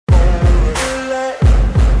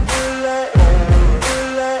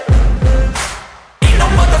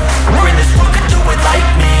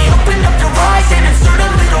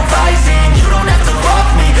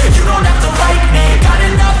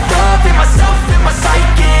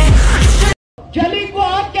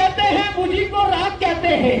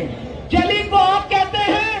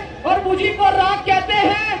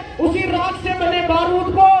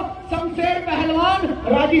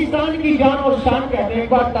की जान और शान कहते हैं। एक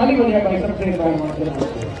बार ताली बजाए भाई सबसे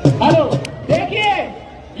पहलवान। हेलो, देखिए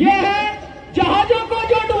ये है जहाजों को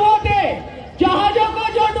जो डुबोते, जहाजों को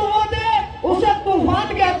जो डुबोते उसे तूफान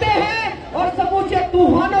कहते हैं, और समूचे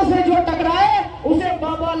तूफानों से जो टकराए उसे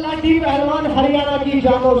बाबा लाठी पहलवान हरियाणा की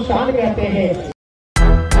जान और शान कहते हैं।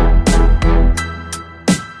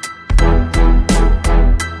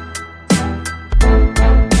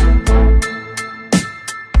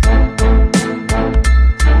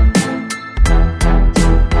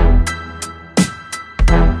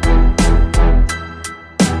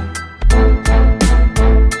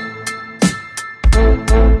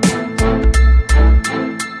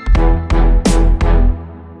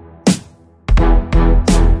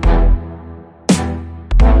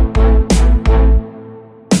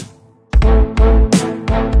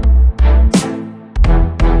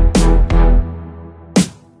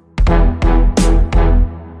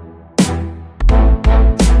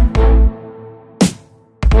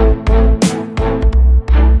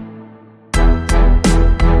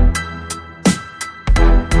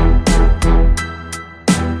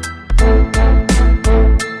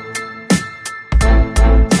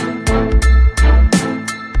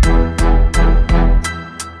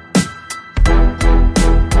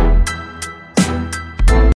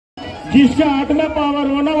 जिसके हाथ में पावर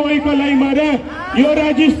हो ना वही कलाई मारे। यो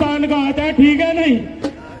राजस्थान का हाथ है, ठीक है नहीं?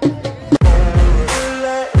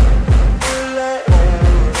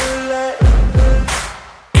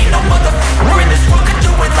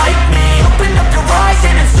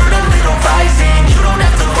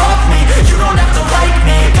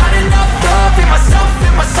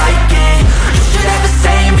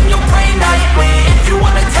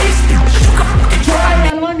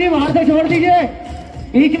 पहलवान जी वहां से छोड़ दीजिए,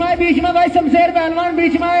 बीच में भाई शमशेर पहलवान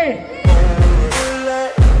बीच में आए।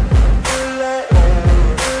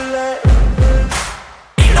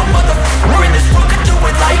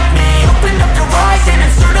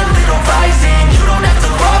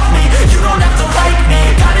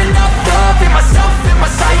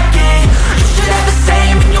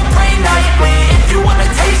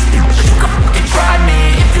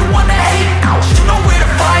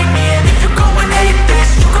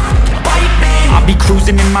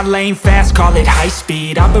 Cruising in my lane fast, call it high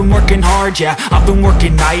speed. I've been working hard, yeah, I've been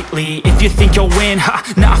working nightly. If you think you'll win, ha,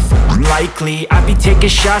 nah, likely. I be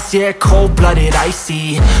taking shots, yeah, cold-blooded,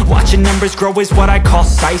 icy. Watching numbers grow is what I call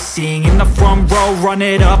sightseeing. In the front row, run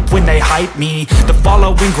it up when they hype me. The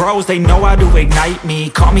following grows, they know how to ignite me.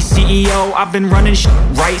 Call me CEO, I've been running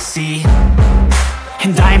right, see.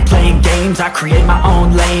 And I ain't playing games, I create my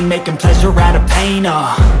own lane, making pleasure out of pain,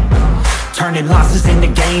 turning losses into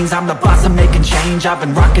gains. I'm the boss, I'm making change. I've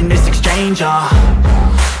been rocking this exchange,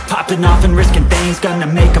 popping off and risking things. Gonna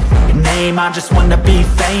make a f***ing name. I just wanna be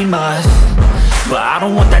famous, but I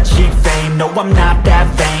don't want that cheap fame. No, I'm not that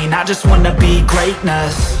vain. I just wanna be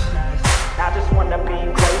greatness. I just wanna be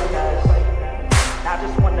greatness. I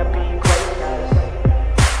just wanna be greatness.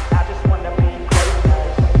 I just wanna be greatness.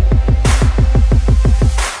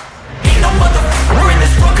 Ain't no motherfucker in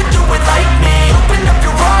this world could do it like me. Open up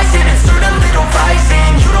your eyes and insert a little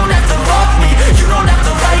rising. You don't have to love me, you don't have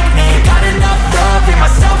to like me. Got enough love in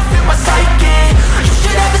myself, in my psyche. You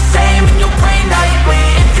should have the same in your brain nightly.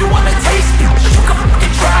 If you wanna taste it, you can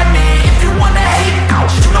fucking try me. If you wanna hate it,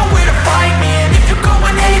 you know where to find me. And if you go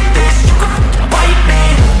and hate this, you can fucking bite me.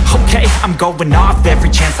 Okay, I'm going off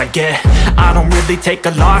every chance I get. I don't really take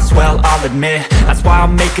a loss, well, I'll admit. That's why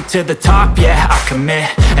I'll make it to the top, yeah, I commit.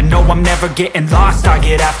 And no, I'm never getting lost, I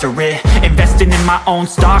get after it. Investing in my own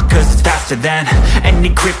stock, cause it's faster than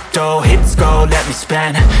any crypto hits go, let me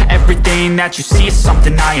spend. Everything that you see is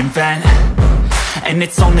something I invent, and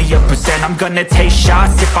it's only a percent. I'm gonna take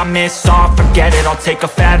shots, if I miss all, forget it. I'll take a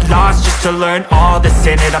fat loss just to learn all that's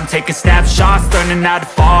in it. I'm taking snapshots, learning how to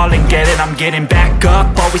fall and get it. I'm getting back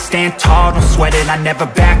up, always stand tall, don't sweat it. I never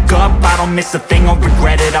back up, I don't miss a thing or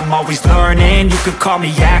regret it. I'm always learning, you could call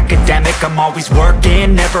me academic. I'm always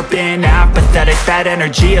working, never been apathetic. That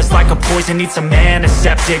energy is like a poison, needs some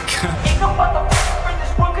antiseptic. Ain't no motherfucker in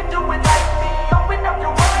this world could do it like me. Open up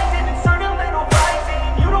your eyes and insert a little rising.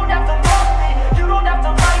 You don't have to love me, you don't have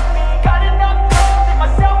to like me. Got enough love in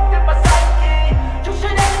myself, in my psyche. You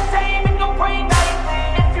should have the same in your brain nightly.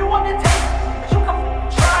 If you wanna taste it, you can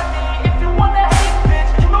try me. If you wanna hate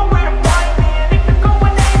bitch, you know where to find me. And if you go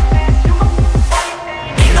and hate this, you can fight me.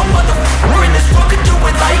 Ain't no motherfucker in this world could do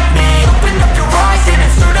it like me. Open up your eyes and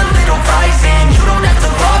insert a little rising. You don't have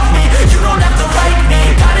to love me, you don't have to like me.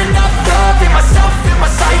 Got enough love in my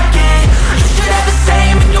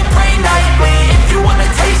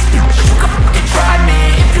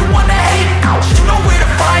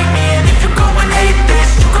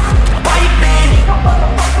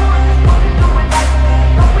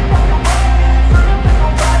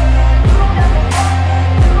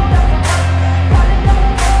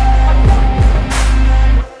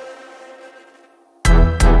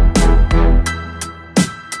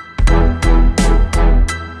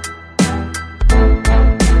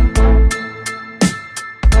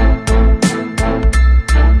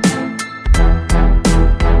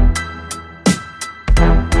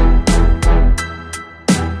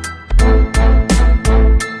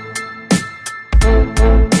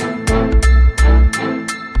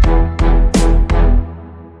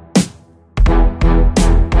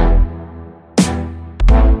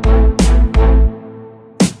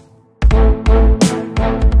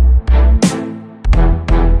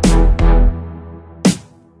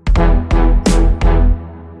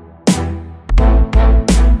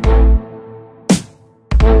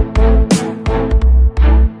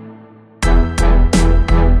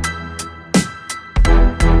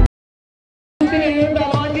जीत रहे हैं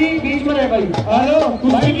पहलवान जी, बीच में रहे भाई। Hello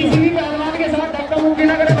भाई किसी भी पहलवान के साथ धक्का मुक्की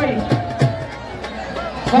ना करे भाई।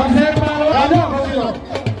 सबसे पहलवान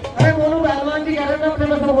अरे बोलू पहलवान जी कह रहे हैं, अपने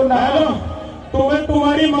में सब बोल रहा है। तुम्हें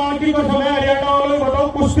तुम्हारी माँ की कसम है, हरियाणा वालों को बताओ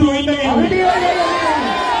कुश्ती हुई नहीं हुई।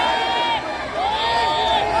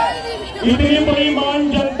 इतनी बेईमान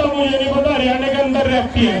जनता मुझे नहीं पता हरियाणा के अंदर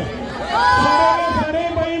रहती है। सारे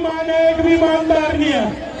बेईमान है, एक भी ईमानदार नहीं है।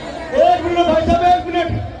 एक मिनट भाई साहब, एक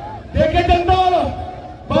मिनट देखे जनता वालों,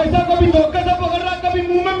 भाई साहब कभी धोखे से पकड़ रहा, कभी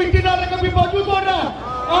मुंह में मिट्टी डाल रहा, कभी बाजू तोड़ रहा।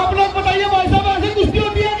 आप लोग बताइए भाई साहब, ऐसी कुश्ती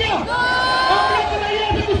होती है क्या? आप लोग बताइए,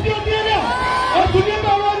 ऐसी कुश्ती होती है क्या? और सुनिए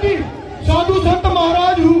पहलवान जी, साधु संत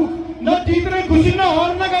महाराज हूँ, न जीतने खुशी न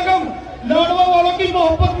हारने का गम, लाडवा वालों की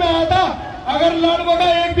मोहब्बत में आया था। अगर लाडवा का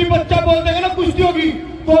एक भी बच्चा बोल देगा ना कुश्ती होगी,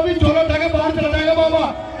 तो अभी झोला उठा के बाहर चला जाएगा बाबा।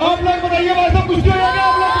 आप लोग बताइए भाई साहब, कुश्ती हो जाएगा?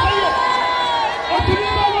 आप लोग बताइए। और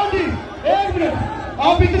सुनिए पहलवान जी, एक मिनट,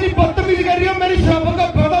 आप इतनी बदतमीजी कर रही हो, मेरी शराबत का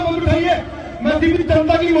फायदा मत उठाइए। मैं दिव्य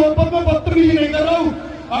जनता की मोहब्बत में बदतमीजी नहीं कर रहा हूँ।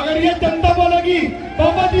 अगर ये जनता बोलेगी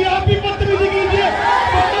बाबा जी आप भी बदतमीजी कीजिए,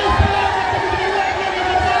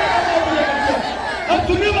 अब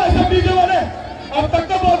सुनिए भाई साहब डीजे वाले, अब तक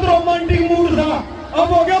तो बहुत रोमांटिक मूड था,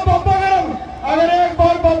 अब हो गया बाबा गरम। अगर एक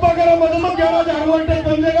बार बाबा गरम बदल तो 11,000 वोल्टेज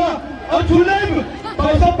बन जाएगा। और सुने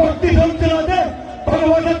भाई साहब, भक्ति संग चला दे,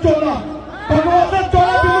 भगवान से चोला, भगवान से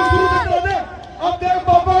चोला बिल्कुल शुरू से चला दे। अब देख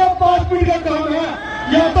बाबा का 5 मिनट का काम है,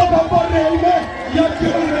 या तो बाबा रेल